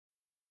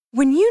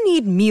When you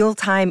need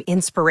mealtime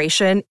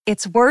inspiration,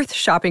 it's worth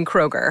shopping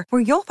Kroger,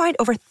 where you'll find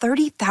over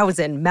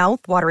 30,000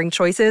 mouth-watering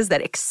choices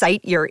that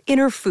excite your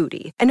inner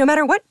foodie. And no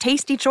matter what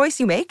tasty choice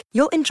you make,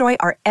 you'll enjoy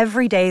our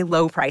everyday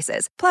low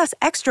prices, plus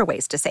extra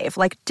ways to save,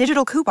 like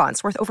digital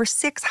coupons worth over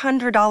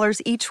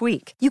 $600 each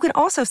week. You can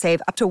also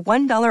save up to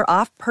 $1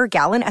 off per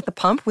gallon at the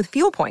pump with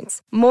fuel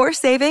points. More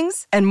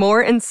savings and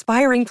more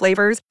inspiring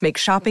flavors make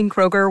shopping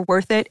Kroger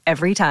worth it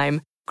every time.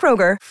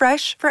 Kroger,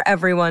 fresh for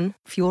everyone.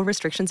 Fuel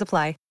restrictions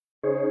apply.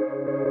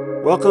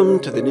 Welcome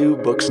to the New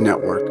Books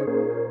Network.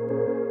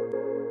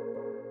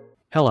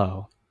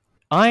 Hello,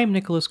 I'm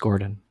Nicholas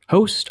Gordon,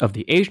 host of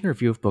the Asian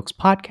Review of Books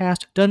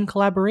podcast, done in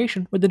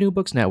collaboration with the New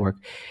Books Network.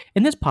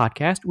 In this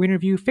podcast, we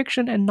interview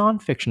fiction and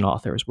nonfiction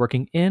authors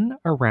working in,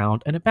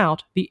 around, and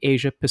about the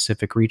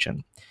Asia-Pacific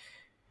region.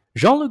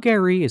 Jean-Luc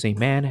Guéry is a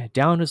man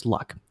down on his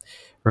luck.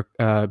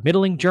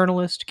 Middling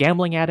journalist,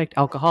 gambling addict,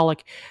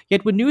 alcoholic,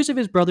 yet when news of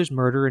his brother's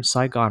murder in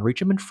Saigon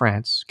reach him in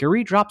France,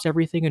 Guéry drops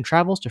everything and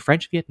travels to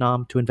French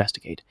Vietnam to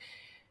investigate.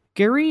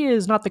 Guéry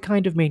is not the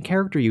kind of main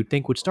character you'd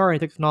think would star in a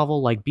detective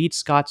novel like Bede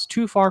Scott's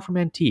Too Far from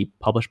Antibes,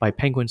 published by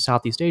Penguin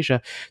Southeast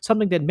Asia,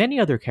 something that many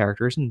other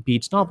characters in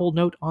Bede's novel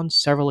note on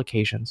several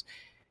occasions.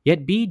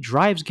 Yet Bede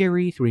drives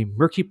Guéry through a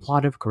murky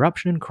plot of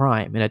corruption and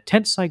crime in a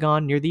tense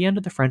Saigon near the end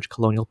of the French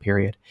colonial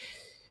period.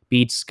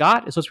 Bede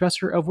Scott is a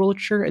professor of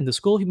literature in the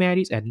School of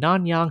Humanities at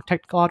Nanyang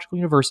Technological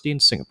University in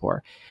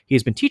Singapore. He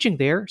has been teaching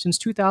there since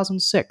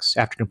 2006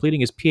 after completing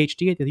his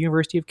PhD at the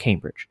University of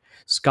Cambridge.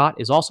 Scott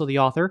is also the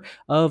author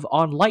of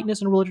On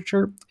Lightness in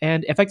Literature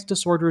and Affective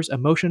Disorders,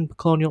 Emotion,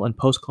 Colonial and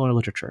Post-Colonial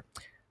Literature.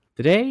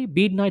 Today,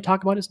 Bede and I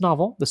talk about his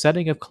novel, the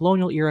setting of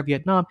colonial-era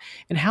Vietnam,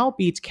 and how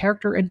Bede's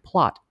character and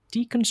plot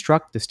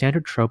deconstruct the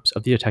standard tropes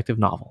of the detective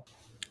novel.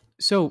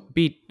 So,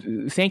 Bede,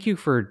 thank you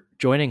for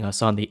joining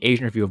us on the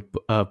Asian Review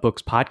of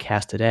Books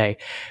podcast today.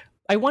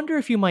 I wonder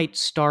if you might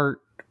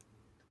start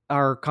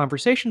our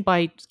conversation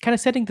by kind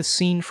of setting the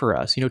scene for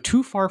us.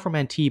 Too Far from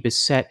Antibes is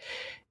set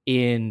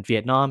in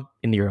Vietnam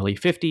in the early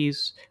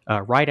 50s,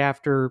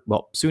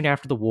 soon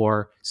after the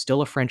war,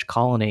 still a French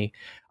colony.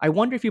 I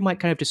wonder if you might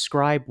kind of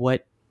describe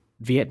what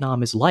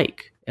Vietnam is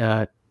like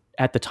at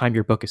the time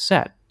your book is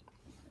set.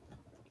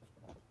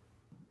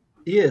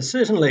 Yeah,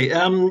 certainly.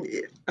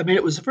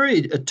 It was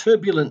a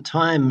turbulent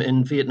time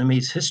in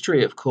Vietnamese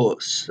history, of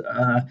course.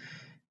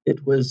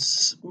 It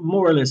was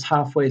more or less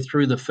halfway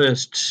through the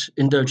First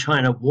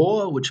Indochina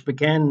War, which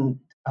began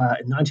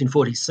in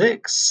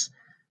 1946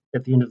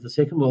 at the end of the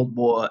Second World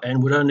War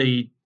and would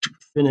only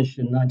finish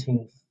in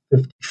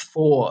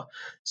 1954.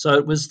 So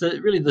it was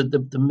really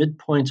the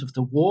midpoint of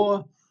the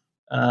war.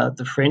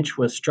 The French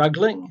were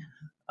struggling.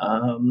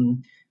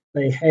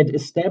 They had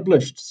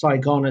established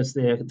Saigon as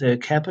their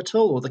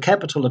capital, or the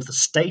capital of the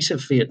state of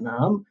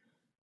Vietnam,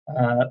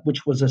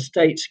 which was a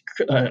state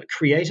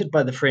created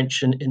by the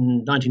French in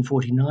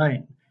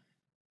 1949,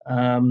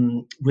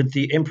 with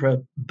the Emperor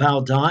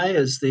Bao Dai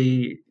as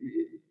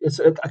it's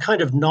a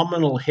kind of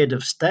nominal head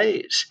of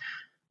state,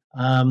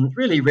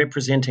 really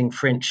representing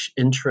French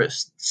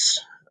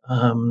interests.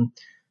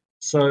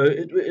 So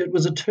it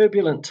was a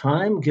turbulent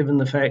time, given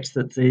the fact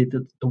that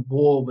the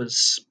war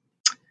was.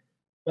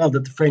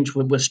 That the French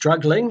were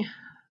struggling.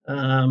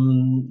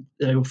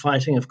 They were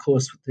fighting, of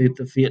course, with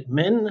the Viet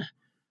Minh,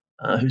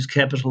 whose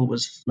capital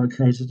was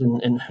located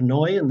in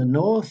Hanoi in the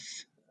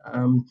north.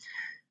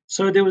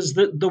 So there was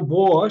the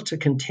war to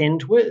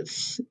contend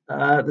with.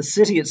 The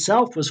city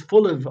itself was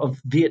full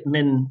of Viet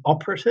Minh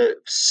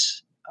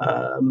operatives,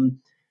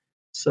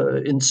 so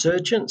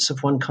insurgents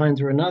of one kind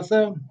or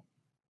another,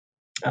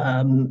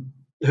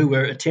 who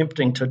were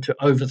attempting to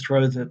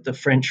overthrow the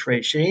French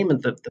regime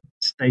and the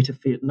state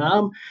of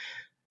Vietnam.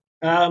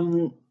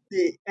 And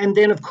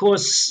then, of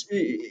course,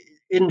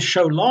 in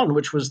Sholon,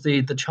 which was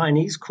the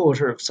Chinese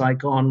quarter of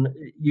Saigon,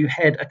 you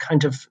had a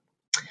kind of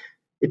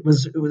it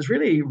was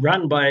really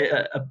run by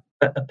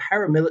a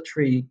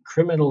paramilitary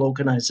criminal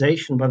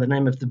organization by the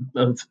name of the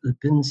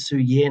Binh Su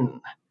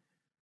Yen.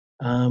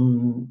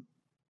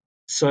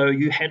 So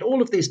you had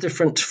all of these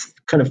different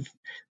kind of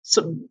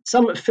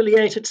some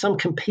affiliated, some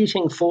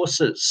competing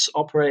forces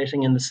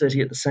operating in the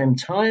city at the same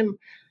time.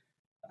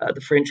 The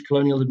French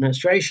colonial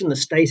administration, the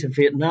state of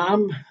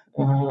Vietnam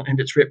and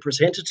its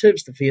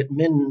representatives, the Viet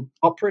Minh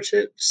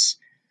operatives,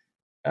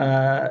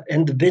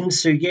 and the Binh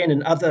Su Yen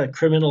and other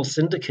criminal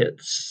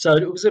syndicates. So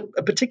it was a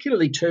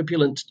particularly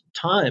turbulent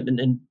time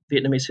in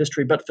Vietnamese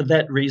history, but for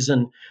that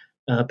reason,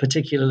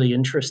 particularly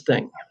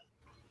interesting.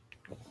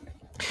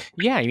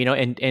 Yeah,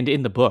 and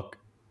in the book,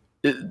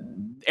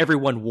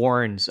 everyone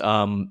warns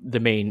the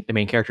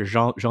main character,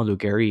 Jean-Luc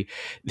Guéry.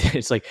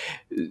 It's like,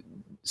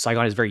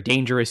 Saigon is very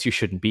dangerous. You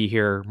shouldn't be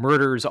here.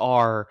 Murders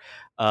are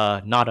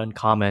not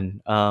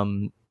uncommon.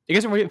 I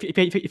guess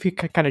if you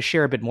kind of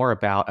share a bit more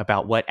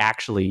about what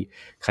actually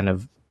kind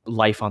of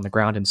life on the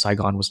ground in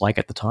Saigon was like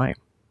at the time.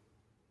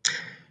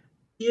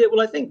 Yeah,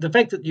 well, I think the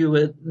fact that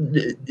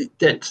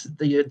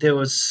there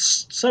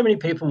was so many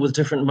people with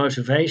different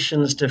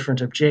motivations,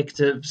 different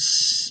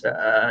objectives,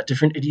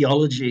 different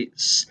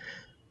ideologies.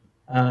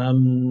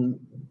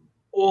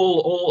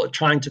 all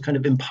trying to kind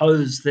of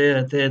impose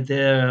their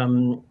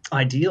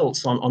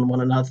ideals on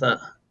one another,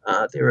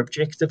 their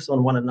objectives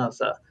on one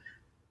another.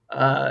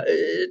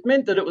 It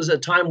meant that it was a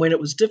time when it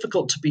was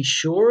difficult to be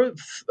sure of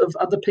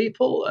other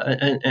people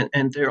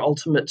and their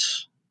ultimate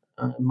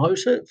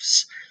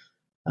motives.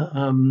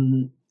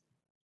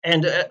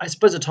 And I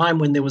suppose a time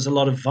when there was a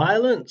lot of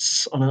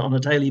violence on a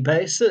daily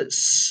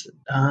basis.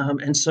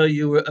 And so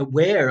you were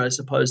aware, I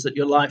suppose, that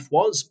your life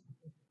was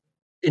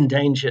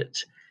endangered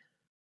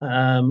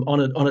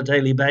on a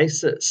daily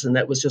basis. And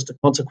that was just a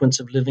consequence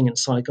of living in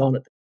Saigon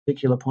at that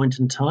particular point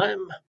in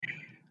time.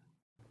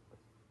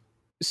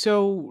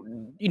 So,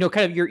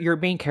 kind of your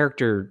main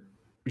character,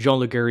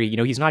 Jean-Luc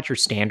Guéry, he's not your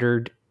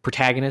standard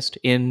protagonist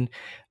in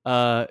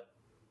a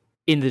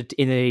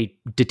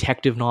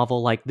detective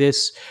novel like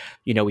this.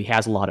 He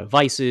has a lot of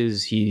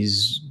vices.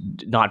 He's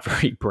not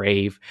very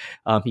brave.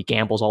 He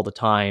gambles all the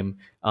time.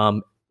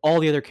 All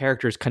the other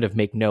characters kind of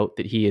make note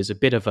that he is a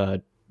bit of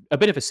a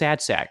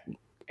sad sack,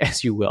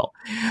 as you will.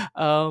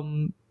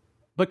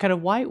 But kind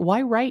of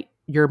why write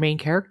your main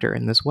character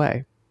in this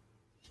way?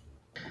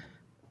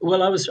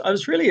 Well, I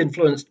was really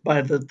influenced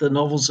by the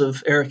novels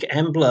of Eric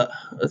Ambler,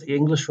 the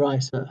English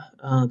writer.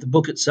 The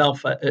book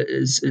itself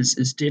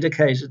is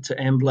dedicated to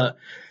Ambler,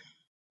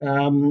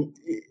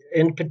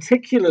 and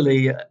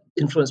particularly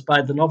influenced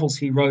by the novels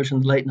he wrote in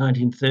the late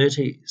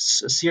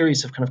 1930s, a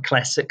series of kind of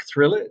classic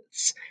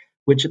thrillers,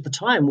 which at the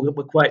time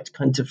were quite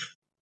kind of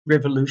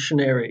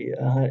revolutionary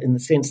in the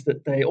sense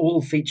that they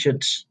all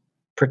featured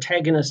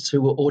protagonists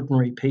who were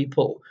ordinary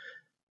people.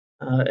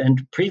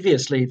 And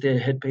previously there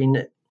had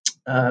been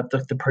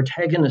the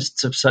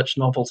protagonists of such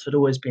novels had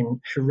always been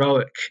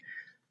heroic,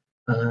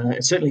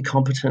 and certainly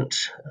competent.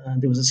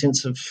 There was a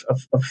sense of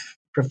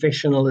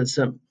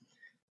professionalism.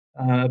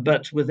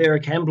 But with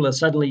Eric Ambler,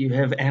 suddenly you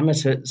have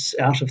amateurs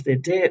out of their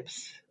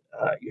depth.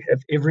 You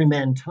have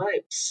everyman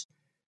types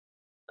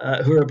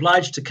who are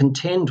obliged to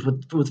contend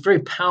with very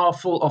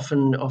powerful,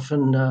 often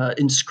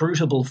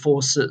inscrutable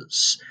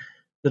forces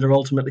that are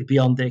ultimately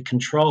beyond their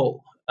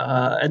control.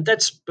 And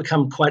that's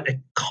become quite a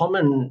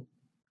common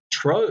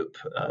trope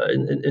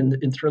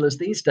in thrillers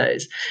these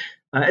days.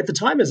 At the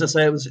time, as I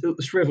say, it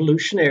was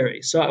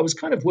revolutionary. So I was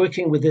kind of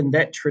working within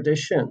that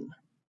tradition,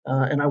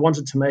 and I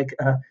wanted to make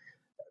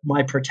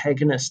my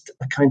protagonist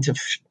a kind of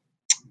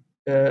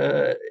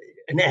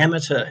an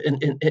amateur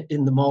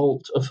in the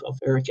mold of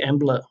Eric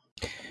Ambler.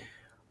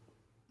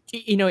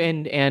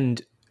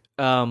 And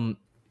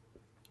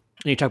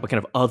you talk about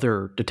kind of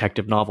other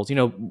detective novels.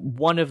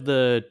 One of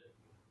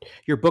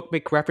your book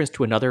make reference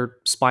to another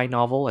spy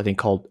novel, I think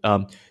called.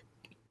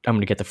 I'm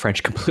going to get the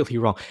French completely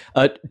wrong.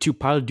 Tu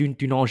parles d'une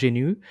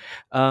ingénue.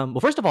 Well,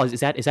 first of all,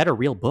 is that a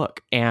real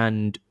book?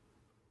 And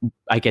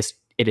I guess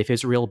if it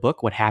is a real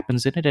book, what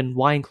happens in it, and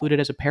why include it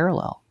as a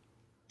parallel?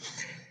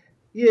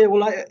 Yeah,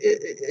 well,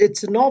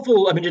 it's a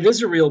novel. I mean, it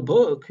is a real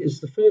book. It's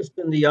the first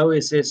in the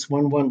OSS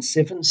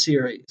 117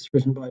 series,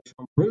 written by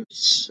Jean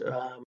Bruce,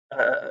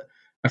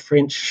 a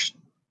French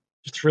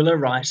thriller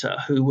writer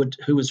who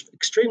was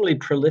extremely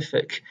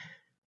prolific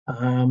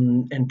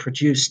and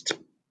produced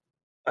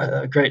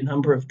a great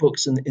number of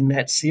books in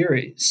that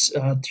series.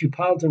 Tu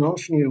parles d'une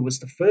ingénue was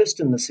the first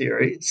in the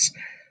series.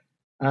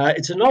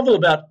 It's a novel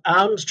about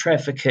arms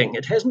trafficking.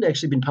 It hasn't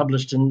actually been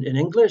published in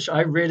English.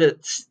 I read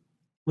it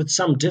with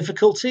some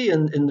difficulty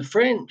in the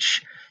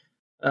French,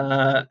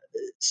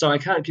 so I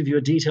can't give you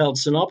a detailed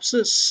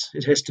synopsis.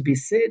 It has to be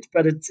said,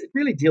 but it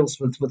really deals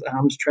with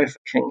arms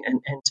trafficking, and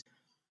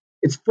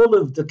it's full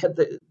of the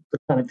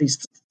kind of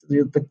these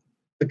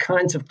the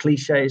kinds of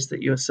cliches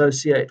that you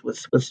associate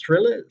with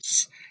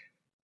thrillers.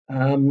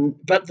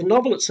 But the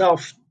novel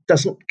itself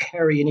doesn't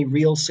carry any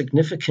real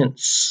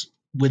significance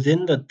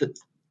within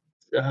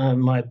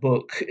my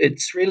book.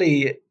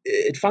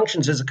 It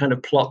functions as a kind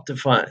of plot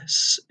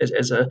device,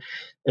 as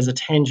a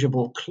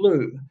tangible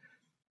clue.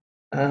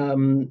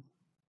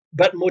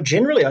 But more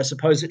generally, I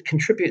suppose it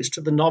contributes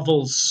to the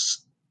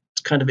novel's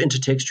kind of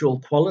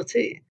intertextual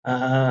quality.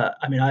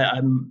 I mean,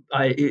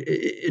 I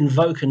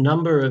invoke a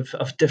number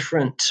of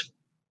different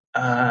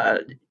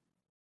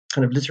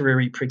kind of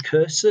literary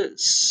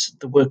precursors.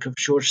 The work of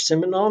Georges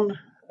Simenon,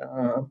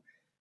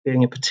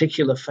 being a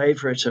particular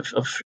favourite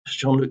of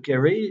Jean-Luc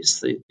Guéry's,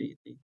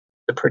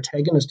 the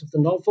protagonist of the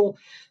novel.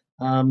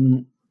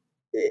 And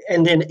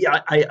then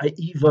I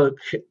evoke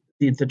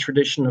the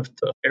tradition of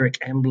Eric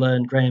Ambler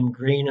and Graham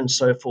Greene and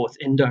so forth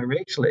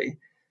indirectly.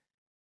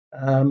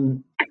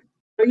 So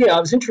yeah, I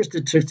was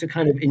interested to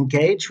kind of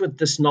engage with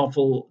this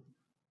novel,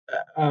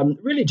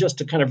 really just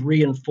to kind of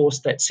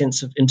reinforce that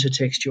sense of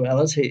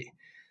intertextuality.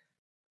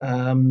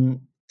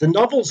 The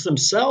novels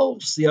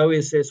themselves, the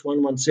OSS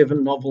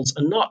 117 novels,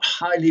 are not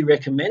highly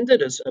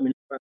recommended, as I can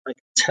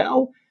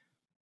tell.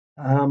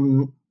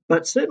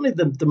 But certainly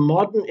the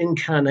modern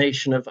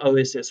incarnation of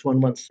OSS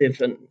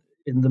 117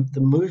 in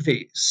the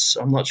movies,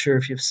 I'm not sure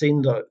if you've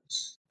seen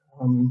those.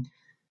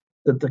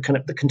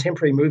 The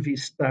contemporary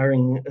movies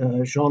starring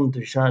Jean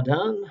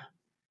Dujardin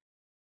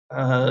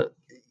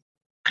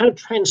kind of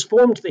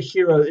transformed the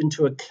hero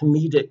into a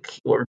comedic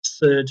or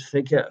absurd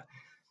figure.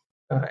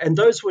 And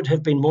those would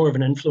have been more of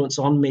an influence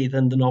on me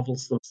than the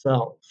novels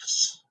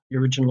themselves, the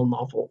original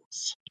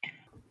novels.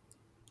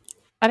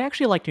 I'd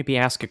actually like to maybe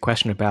ask a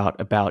question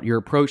about your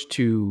approach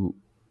to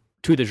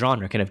the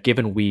genre, kind of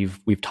given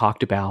we've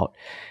talked about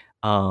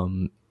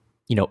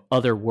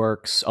other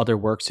works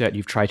that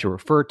you've tried to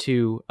refer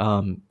to,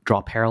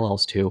 draw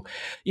parallels to.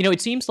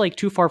 It seems like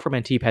Too Far from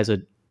Antibes has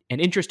an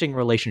interesting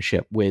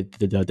relationship with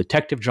the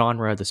detective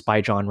genre, the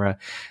spy genre.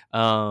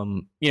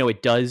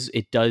 It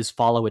does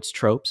follow its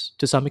tropes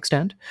to some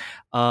extent,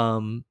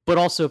 but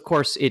also, of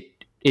course,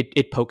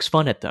 it pokes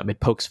fun at them. It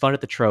pokes fun at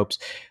the tropes,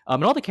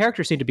 and all the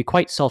characters seem to be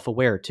quite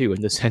self-aware too,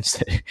 in the sense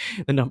that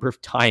the number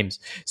of times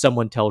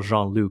someone tells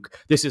Jean-Luc,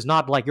 "This is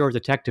not like your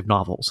detective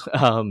novels.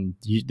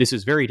 This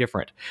is very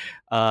different."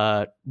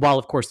 While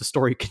of course the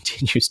story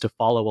continues to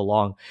follow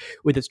along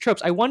with its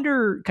tropes, I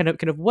wonder kind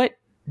of what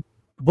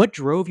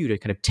drove you to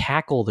kind of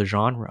tackle the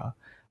genre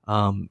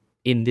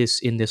in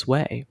this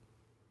way.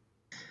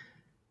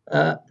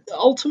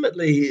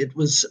 Ultimately, it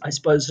was, I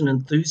suppose, an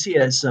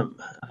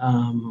enthusiasm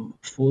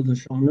for the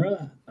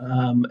genre,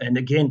 and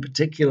again, in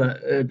particular,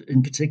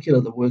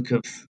 the work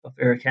of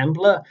Eric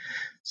Ambler.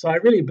 So I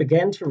really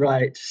began to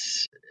write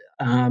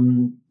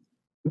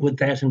with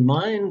that in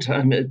mind.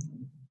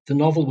 The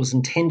novel was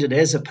intended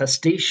as a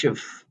pastiche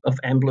of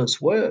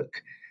Ambler's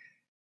work,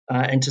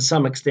 and to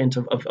some extent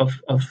of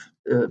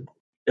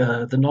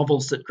the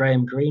novels that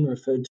Graham Greene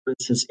referred to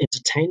as his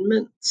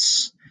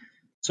entertainments.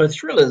 So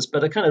thrillers,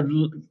 but a kind of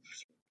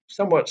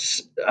somewhat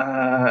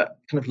kind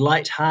of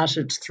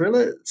light-hearted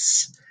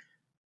thrillers,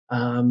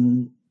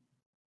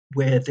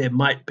 where there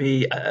might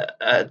be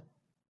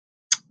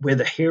where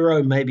the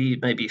hero may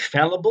be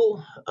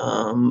fallible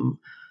and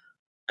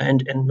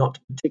not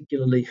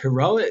particularly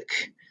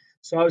heroic.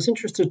 So I was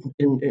interested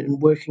in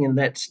working in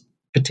that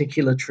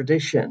particular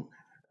tradition,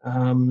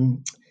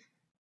 and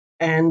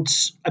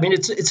I mean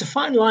it's a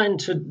fine line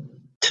to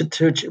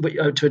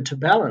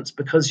balance,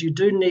 because you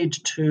do need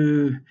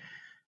to.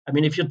 I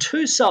mean, if you're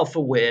too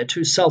self-aware,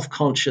 too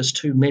self-conscious,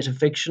 too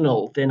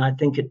metafictional, then I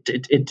think it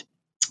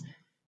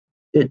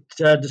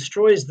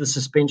destroys the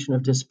suspension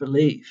of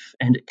disbelief,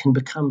 and it can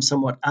become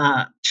somewhat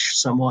arch,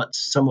 somewhat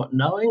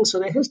knowing. So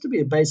there has to be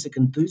a basic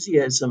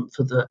enthusiasm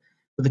for the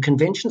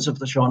conventions of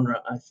the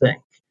genre, I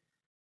think.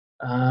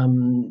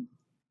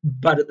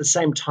 But at the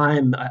same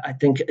time, I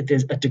think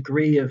there's a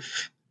degree of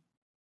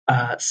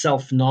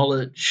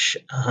self-knowledge.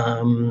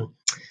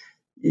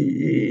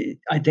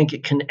 I think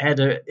it can add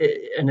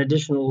an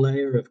additional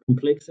layer of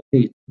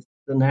complexity to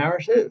the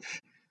narrative.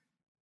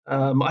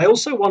 I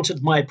also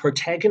wanted my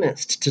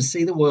protagonist to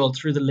see the world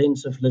through the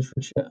lens of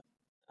literature.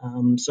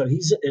 So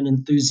he's an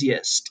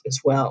enthusiast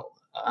as well,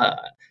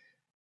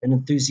 an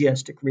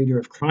enthusiastic reader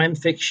of crime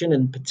fiction,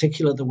 in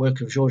particular the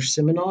work of Georges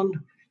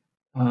Simenon.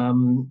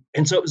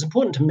 And so it was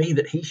important to me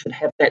that he should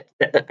have that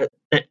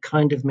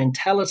kind of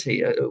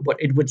mentality, what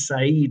Edward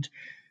Said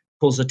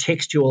calls a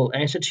textual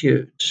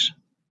attitude.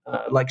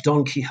 Like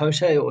Don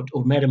Quixote or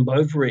Madame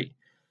Bovary,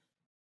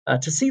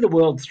 to see the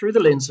world through the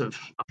lens of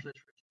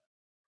literature,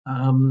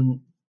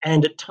 and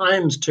at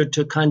times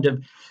to kind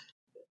of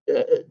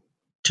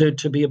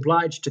to be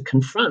obliged to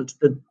confront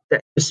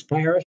that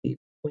disparity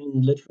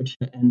between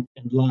literature and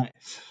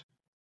life,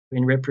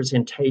 between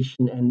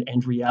representation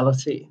and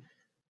reality.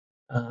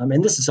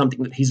 And this is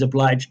something that he's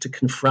obliged to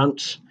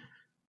confront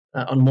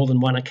on more than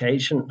one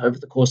occasion over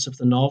the course of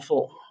the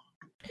novel.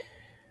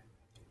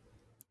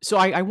 So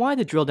I wanted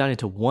to drill down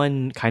into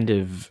one kind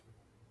of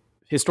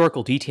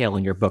historical detail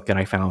in your book that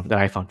I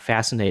found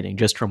fascinating,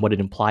 just from what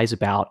it implies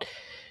about,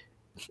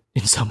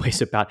 in some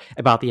ways, about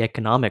the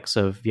economics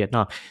of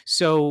Vietnam.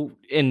 So,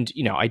 and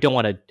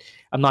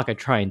I'm not going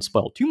to try and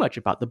spoil too much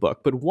about the book,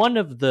 but one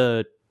of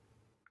the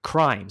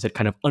crimes that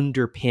kind of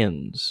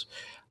underpins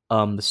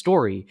the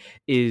story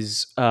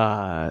is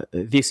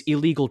this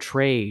illegal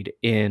trade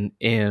in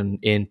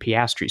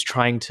piastres,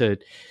 trying to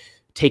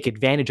take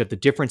advantage of the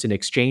difference in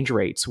exchange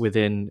rates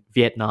within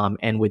Vietnam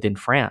and within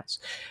France.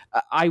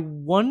 I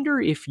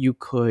wonder if you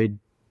could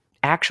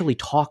actually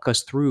talk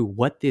us through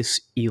what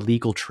this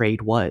illegal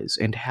trade was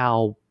and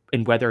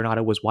whether or not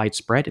it was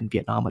widespread in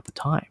Vietnam at the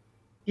time.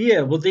 Yeah,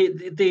 well,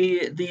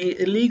 the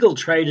illegal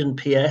trade in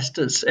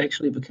piastres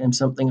actually became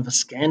something of a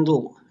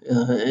scandal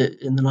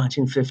in the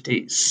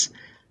 1950s.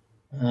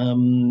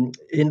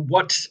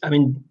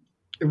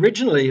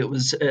 Originally it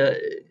was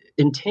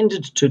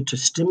intended to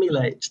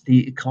stimulate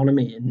the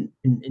economy in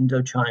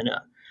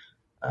Indochina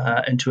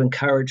and to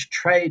encourage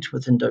trade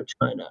with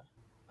Indochina,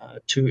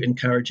 to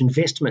encourage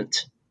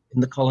investment in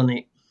the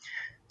colony.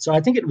 So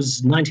I think it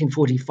was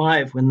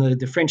 1945 when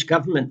the French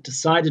government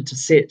decided to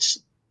set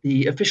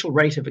the official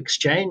rate of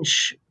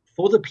exchange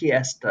for the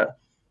piastre,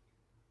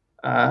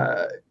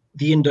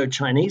 the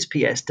Indo-Chinese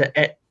piastre,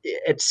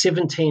 at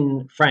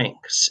 17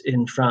 francs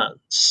in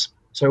France.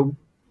 So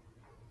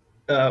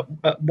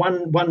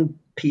one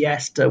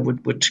piastre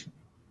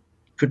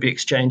could be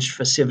exchanged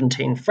for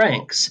 17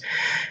 francs.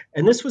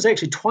 And this was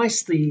actually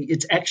twice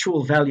its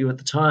actual value at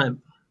the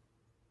time.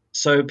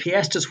 So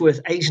piastres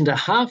worth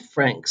 8.5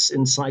 francs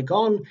in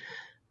Saigon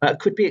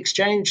could be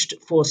exchanged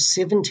for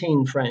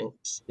 17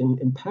 francs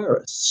in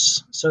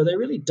Paris. So they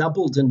really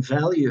doubled in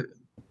value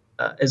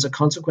as a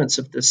consequence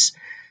of this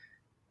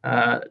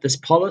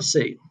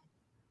policy.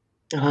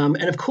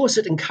 And of course,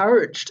 it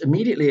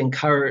immediately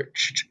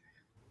encouraged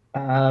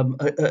a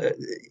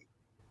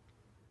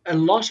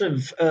lot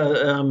of,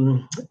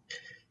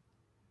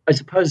 I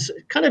suppose,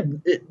 kind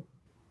of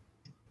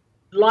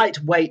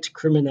lightweight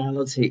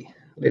criminality,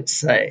 let's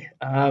say,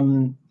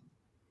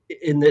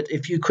 in that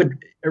if you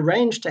could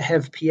arrange to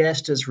have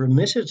piastres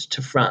remitted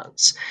to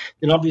France,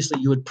 then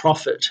obviously you would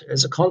profit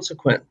as a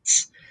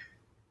consequence.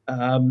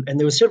 And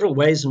there were several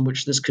ways in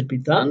which this could be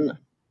done,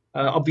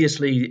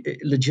 obviously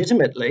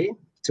legitimately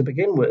to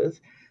begin with,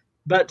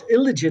 but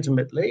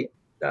illegitimately.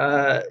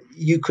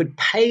 You could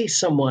pay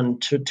someone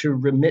to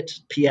remit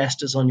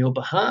piastres on your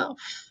behalf,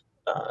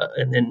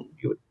 and then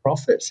you would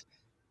profit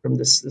from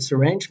this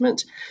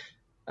arrangement.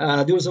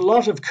 There was a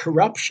lot of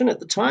corruption at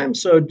the time,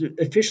 so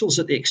officials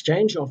at the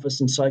exchange office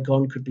in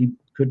Saigon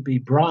could be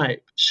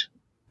bribed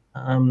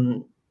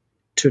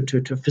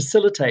to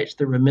facilitate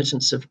the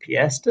remittance of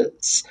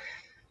piastres.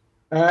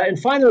 And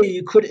finally,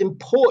 you could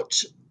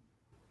import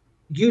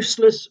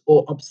useless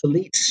or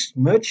obsolete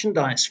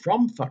merchandise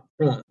from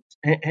France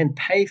and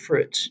pay for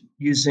it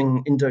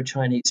using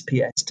Indochinese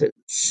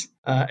piastres.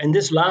 And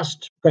this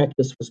last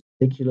practice was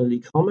particularly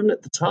common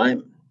at the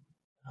time.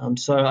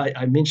 So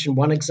I mentioned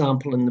one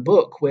example in the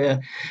book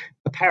where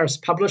a Paris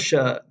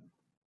publisher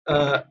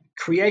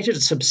created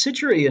a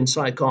subsidiary in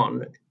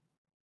Saigon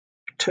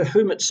to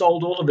whom it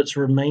sold all of its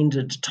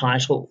remaindered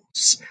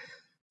titles.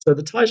 So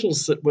the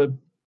titles that were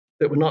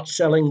not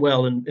selling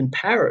well in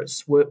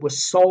Paris were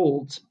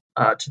sold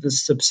to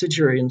this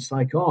subsidiary in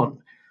Saigon.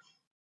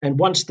 And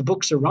once the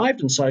books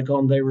arrived in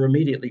Saigon, they were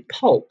immediately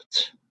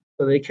pulped.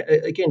 So they,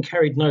 again,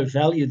 carried no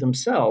value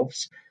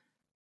themselves.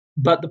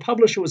 But the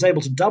publisher was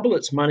able to double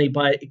its money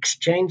by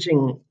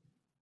exchanging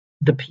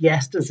the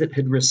piastres it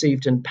had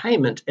received in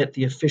payment at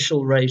the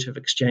official rate of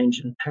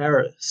exchange in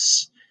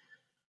Paris.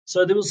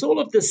 So there was all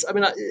of this. I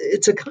mean,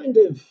 it's a kind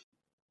of,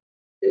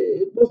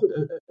 it wasn't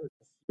a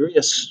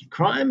serious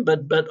crime,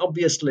 but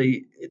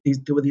obviously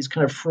there were these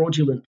kind of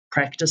fraudulent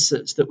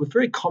practices that were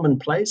very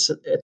commonplace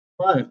at the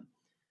time.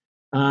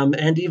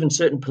 And even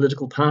certain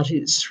political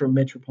parties from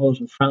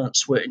metropolitan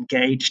France were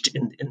engaged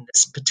in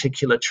this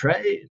particular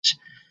trade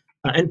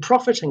and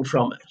profiting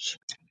from it.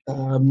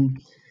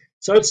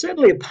 So it's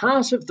certainly a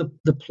part of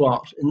the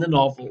plot in the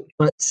novel,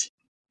 but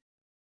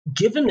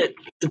given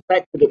the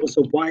fact that it was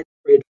a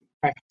widespread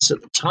practice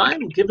at the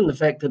time, given the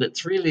fact that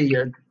it's really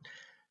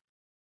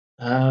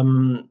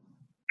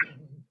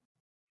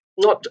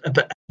not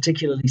a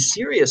particularly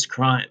serious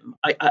crime,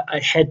 I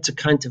had to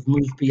kind of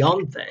move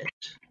beyond that,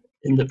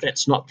 in that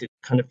that's not the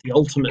kind of the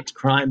ultimate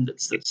crime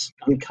that's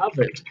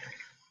uncovered.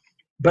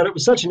 But it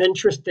was such an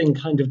interesting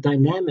kind of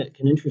dynamic,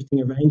 an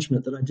interesting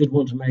arrangement, that I did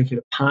want to make it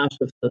a part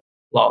of the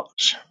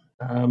plot.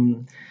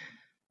 And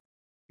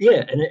as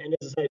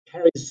I say, it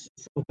carries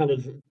some kind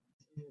of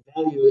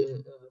value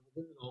within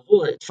the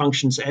novel. It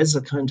functions as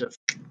a kind of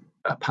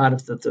a part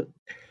of the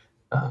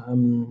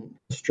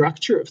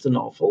structure of the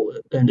novel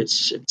and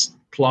its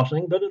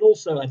plotting, but it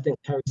also, I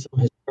think, carries some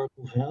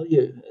historical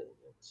value.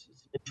 It's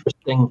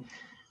interesting,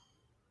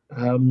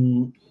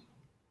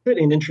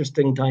 really an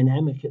interesting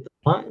dynamic at the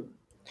time.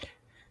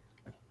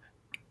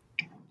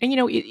 And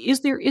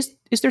is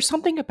there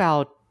something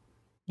about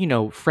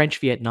French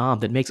Vietnam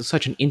that makes it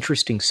such an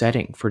interesting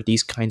setting for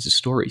these kinds of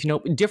stories?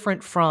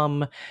 Different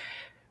from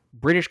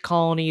British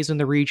colonies in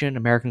the region,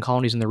 American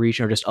colonies in the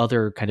region, or just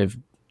other kind of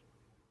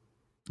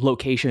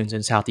locations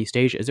in Southeast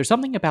Asia. Is there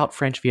something about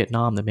French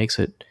Vietnam that makes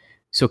it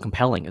so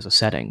compelling as a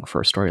setting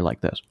for a story like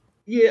this?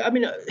 Yeah, I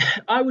mean,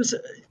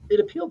 it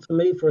appealed to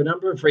me for a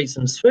number of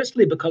reasons.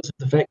 Firstly, because of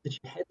the fact that you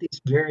had these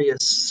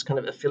various kind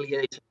of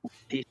affiliated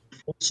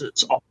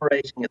forces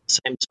operating at the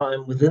same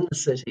time within the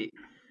city.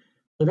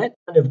 So that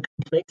kind of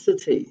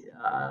complexity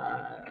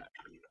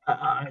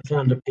I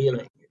found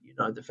appealing.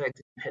 The fact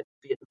that you had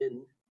Viet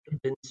Minh,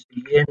 Vinh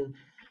Xuyen,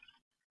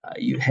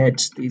 you had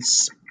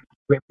these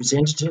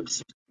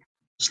representatives of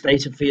the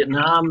state of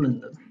Vietnam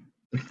and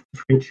the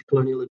French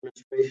colonial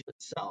administration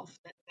itself.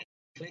 That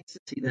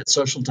complexity, that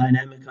social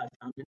dynamic, I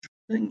found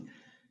interesting.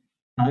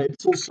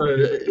 It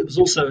was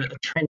also a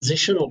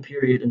transitional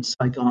period in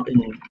Saigon,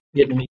 in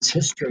Vietnamese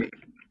history.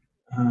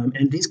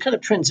 And these kind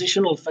of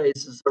transitional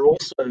phases are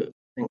also, I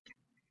think,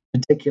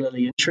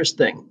 particularly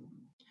interesting.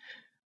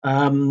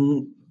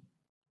 And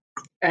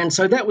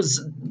so that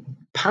was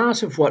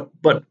part of what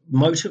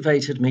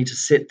motivated me to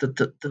set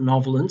the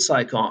novel in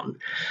Saigon.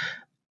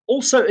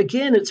 Also,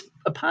 again, it's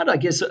a part, I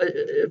guess,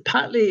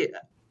 partly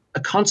a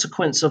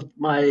consequence of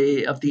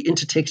the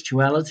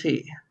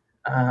intertextuality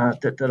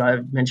that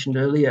I mentioned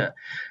earlier,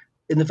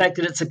 in the fact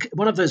that it's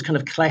one of those kind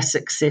of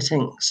classic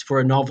settings for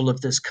a novel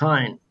of this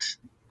kind.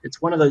 It's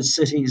one of those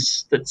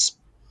cities that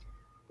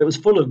was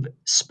full of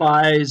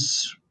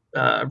spies,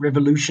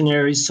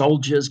 revolutionaries,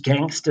 soldiers,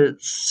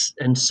 gangsters,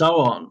 and so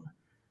on.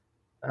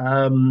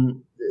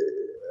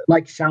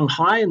 Like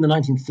Shanghai in the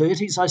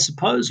 1930s, I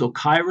suppose, or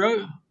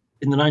Cairo.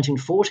 in the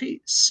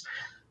 1940s.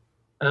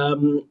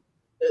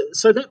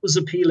 So that was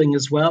appealing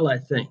as well, I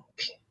think.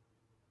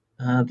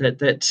 That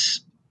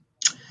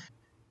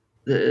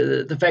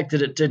the fact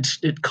that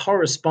it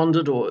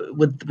corresponded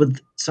with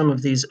some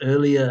of these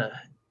earlier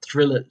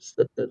thrillers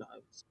that I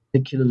was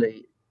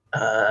particularly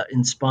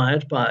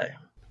inspired by.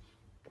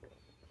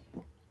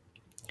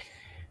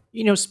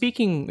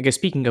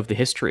 Speaking of the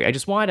history, I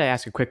just wanted to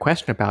ask a quick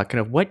question about kind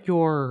of what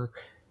your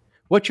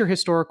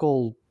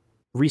historical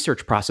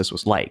research process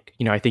was like.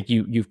 I think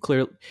you've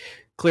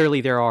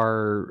clearly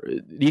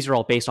these are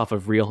all based off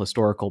of real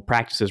historical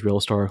practices, real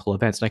historical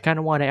events, and I kind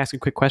of want to ask a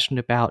quick question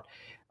about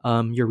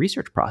your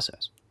research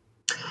process.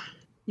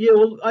 Yeah,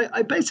 well,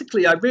 I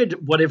basically read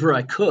whatever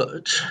I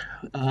could,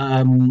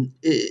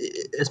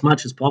 as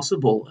much as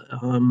possible.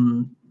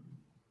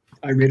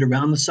 I read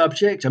around the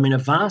subject. I mean, a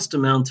vast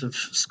amount of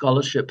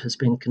scholarship has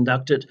been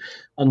conducted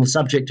on the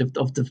subject of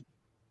the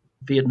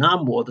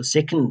Vietnam War, the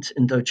Second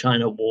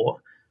Indochina War,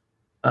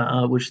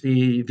 which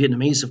the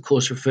Vietnamese, of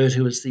course, refer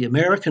to as the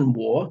American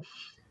War.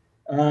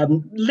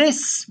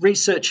 Less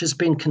research has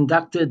been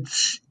conducted,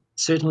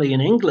 certainly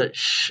in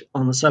English,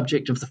 on the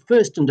subject of the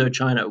First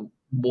Indochina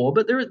War,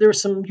 but there are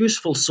some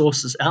useful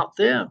sources out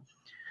there.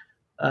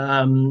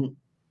 In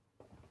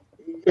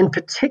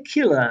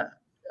particular,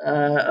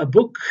 a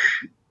book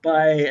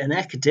by an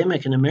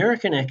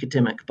American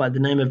academic by the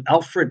name of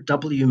Alfred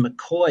W.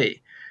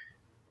 McCoy,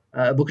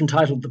 a book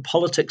entitled The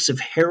Politics of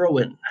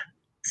Heroin,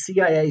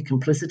 CIA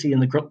Complicity in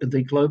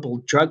the Global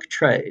Drug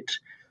Trade.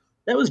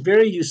 That was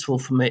very useful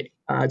for me.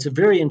 It's a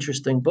very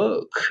interesting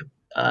book,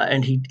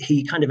 and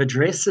he kind of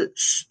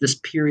addresses this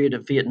period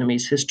of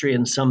Vietnamese history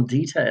in some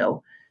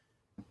detail.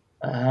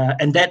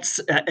 And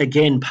that's,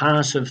 again,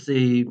 part of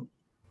the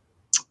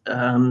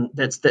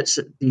that's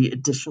the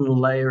additional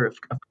layer of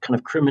kind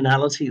of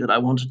criminality that I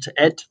wanted to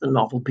add to the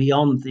novel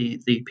beyond the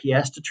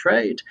piastre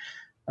trade,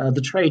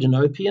 the trade in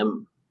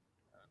opium,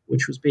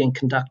 which was being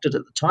conducted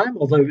at the time,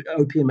 although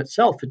opium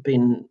itself had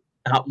been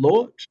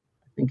outlawed,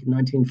 I think, in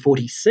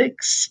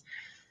 1946.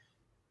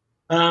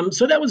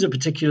 So that was a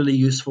particularly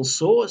useful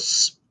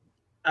source.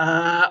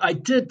 I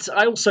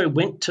also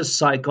went to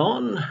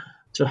Saigon,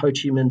 to Ho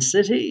Chi Minh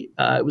City.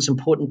 It was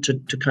important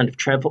to kind of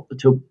travel,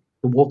 to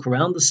walk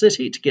around the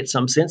city to get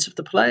some sense of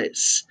the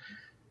place.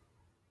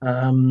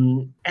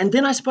 And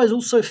then I suppose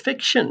also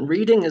fiction,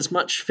 reading as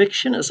much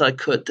fiction as I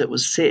could that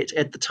was set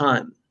at the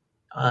time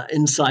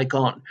in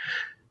Saigon.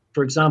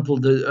 For example,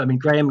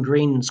 Graham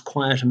Greene's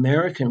Quiet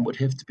American would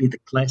have to be the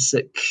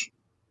classic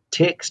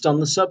text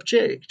on the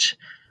subject.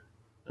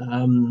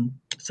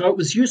 So it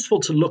was useful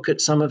to look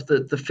at some of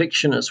the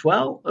fiction as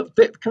well, of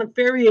kind of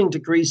varying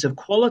degrees of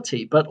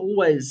quality, but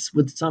always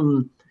with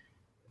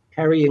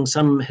carrying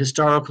some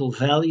historical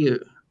value.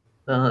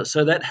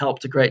 So that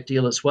helped a great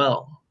deal as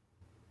well.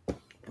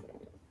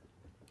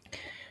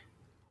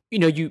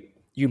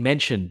 You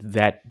mentioned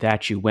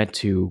that you went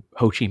to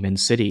Ho Chi Minh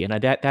City,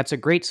 and that's a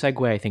great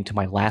segue, I think, to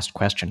my last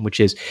question, which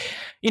is,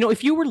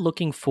 if you were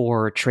looking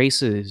for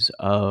traces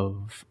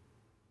of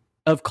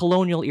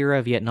colonial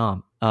era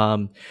Vietnam,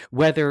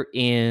 whether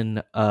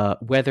in Ho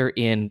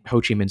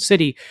Chi Minh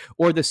City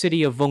or the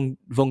city of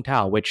Vung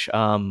Tau, which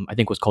I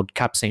think was called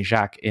Cap Saint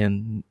Jacques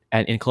in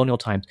colonial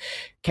times,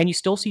 can you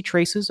still see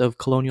traces of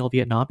colonial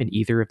Vietnam in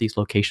either of these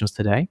locations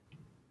today?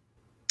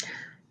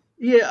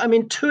 Yeah, I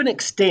mean, to an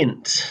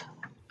extent,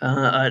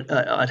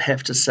 I'd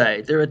have to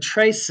say there are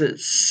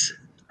traces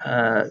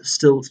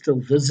still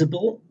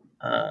visible.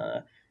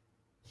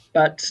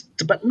 But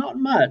not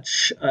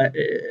much.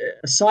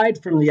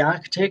 Aside from the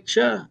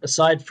architecture,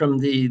 aside from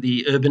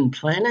the urban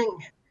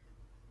planning,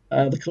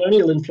 the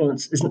colonial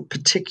influence isn't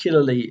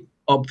particularly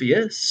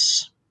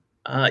obvious.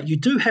 You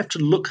do have to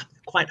look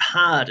quite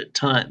hard at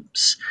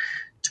times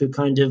to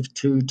kind of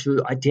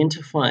to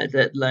identify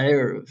that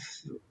layer of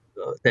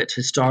that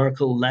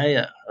historical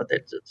layer,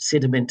 that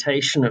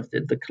sedimentation of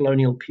the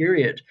colonial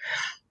period,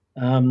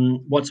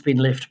 what's been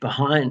left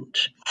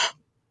behind.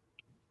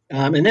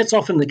 And that's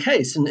often the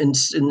case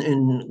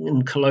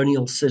in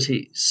colonial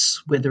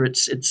cities, whether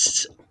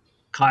it's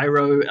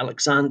Cairo,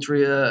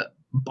 Alexandria,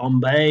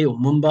 Bombay or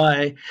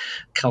Mumbai,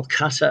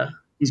 Calcutta,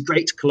 these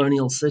great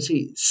colonial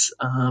cities.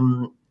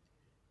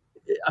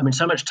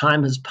 So much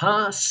time has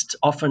passed.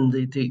 Often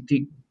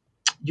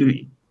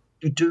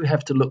you do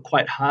have to look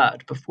quite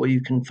hard before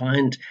you can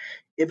find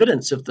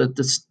evidence of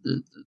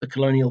the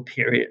colonial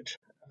period.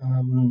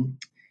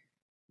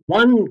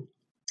 One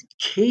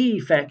key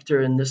factor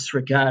in this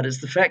regard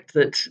is the fact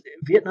that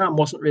Vietnam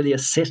wasn't really a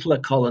settler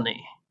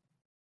colony.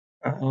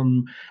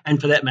 And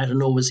for that matter,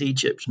 nor was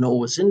Egypt, nor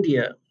was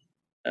India.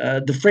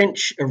 The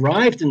French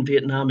arrived in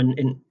Vietnam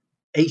in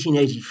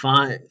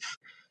 1885,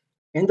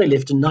 and they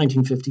left in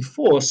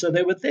 1954. So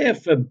they were there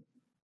for,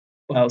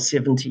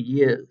 70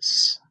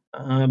 years.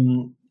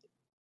 And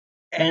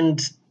in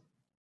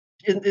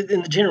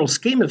the general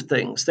scheme of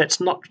things, that's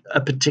not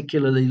a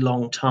particularly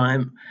long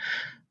time.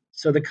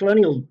 So the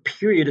colonial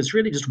period is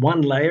really just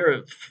one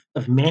layer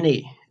of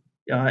many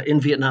in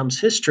Vietnam's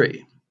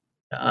history.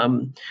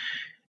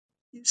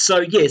 So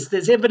yes,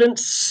 there's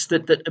evidence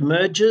that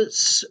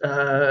emerges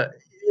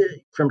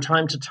from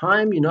time to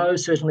time.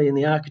 Certainly in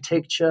the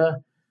architecture,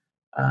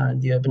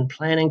 the urban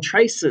planning,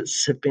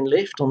 traces have been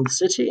left on the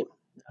city.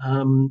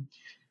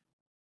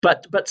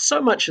 But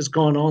so much has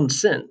gone on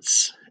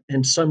since,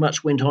 and so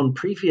much went on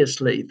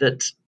previously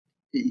that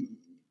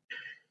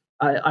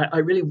I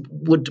really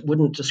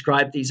wouldn't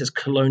describe these as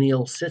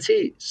colonial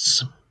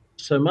cities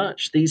so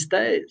much these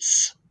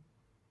days.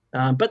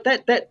 But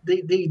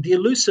the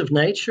elusive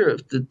nature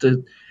of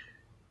the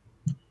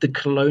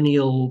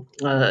colonial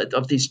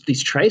of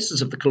these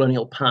traces of the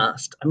colonial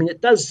past. I mean,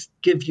 it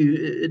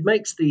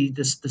makes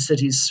the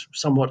cities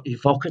somewhat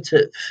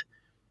evocative.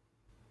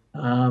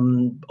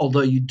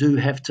 Although you do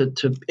have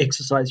to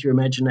exercise your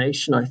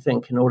imagination, I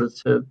think, in order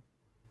to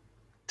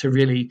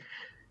really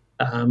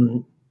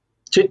to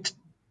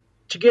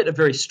get a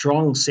very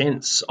strong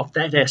sense of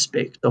that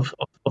aspect of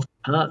the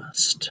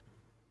past.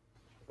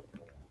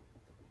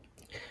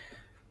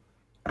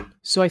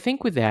 So I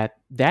think with that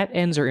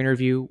ends our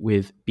interview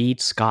with Bede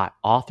Scott,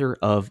 author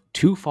of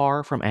Too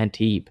Far from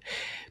Antibes.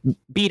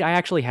 Bede, I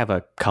actually have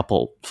a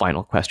couple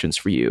final questions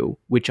for you,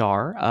 which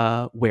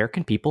are, where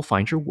can people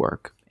find your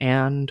work,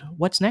 and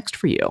what's next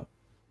for you?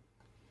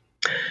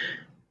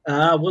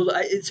 Well,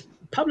 it's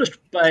published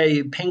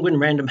by Penguin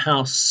Random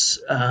House,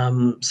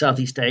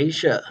 Southeast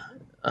Asia,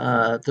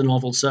 the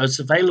novel. So it's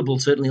available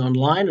certainly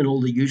online in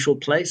all the usual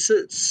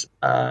places.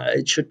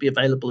 It should be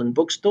available in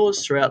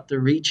bookstores throughout the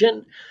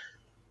region.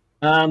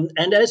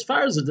 And as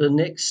far as the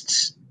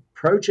next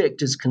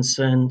project is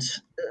concerned,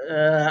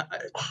 to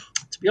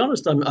be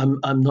honest,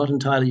 I'm not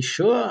entirely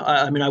sure.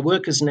 I mean, I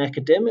work as an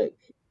academic.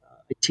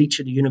 I teach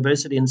at a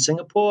university in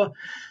Singapore.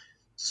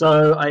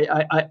 So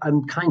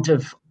I'm kind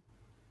of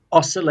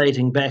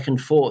oscillating back and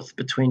forth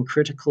between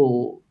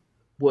critical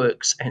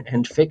works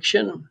and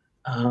fiction.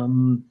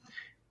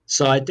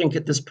 So I think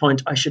at this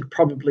point I should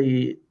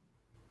probably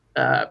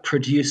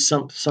produce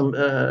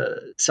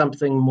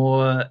something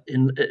more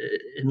in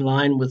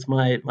line with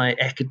my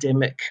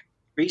academic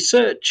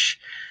research.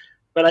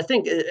 But I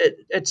think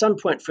at some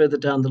point further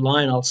down the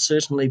line, I'll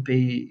certainly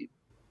be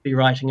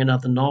writing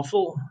another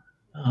novel.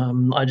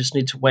 I just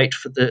need to wait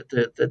for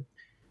the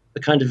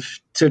kind of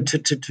to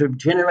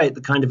generate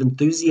the kind of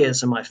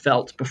enthusiasm I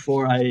felt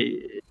before I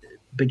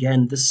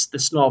began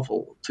this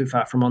novel, Too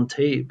Far from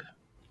Antibes.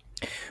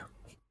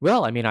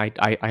 Well, I mean,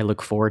 I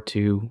look forward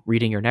to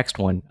reading your next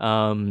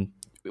one.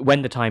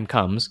 When the time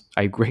comes.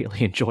 I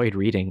greatly enjoyed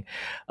reading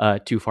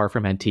Too Far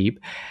from Antibes.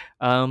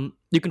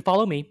 You can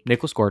follow me,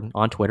 Nicholas Gordon,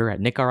 on Twitter at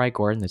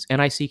NickRIGordon. That's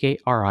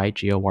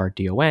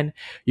NickRIGordon.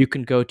 You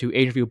can go to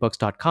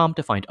AsianReviewBooks.com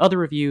to find other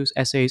reviews,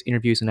 essays,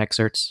 interviews, and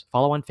excerpts.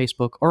 Follow on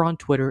Facebook or on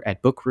Twitter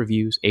at Book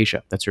Reviews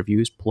Asia. That's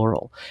reviews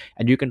plural.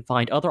 And you can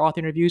find other author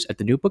interviews at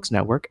the New Books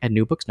Network at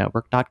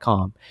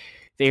newbooksnetwork.com.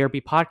 The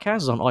ARB podcast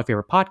is on all your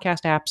favorite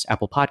podcast apps,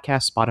 Apple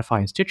Podcasts, Spotify,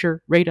 and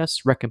Stitcher. Rate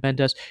us,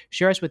 recommend us,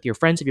 share us with your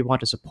friends if you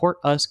want to support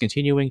us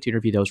continuing to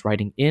interview those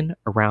writing in,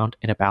 around,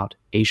 and about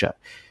Asia.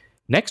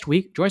 Next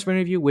week, join us for an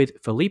interview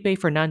with Felipe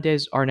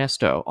Fernandez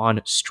Arnesto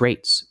on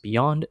Straits,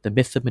 Beyond the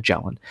Myth of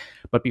Magellan.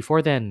 But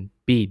before then,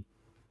 Bede,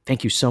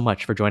 thank you so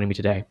much for joining me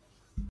today.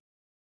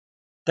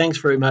 Thanks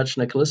very much,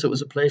 Nicholas. It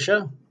was a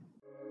pleasure.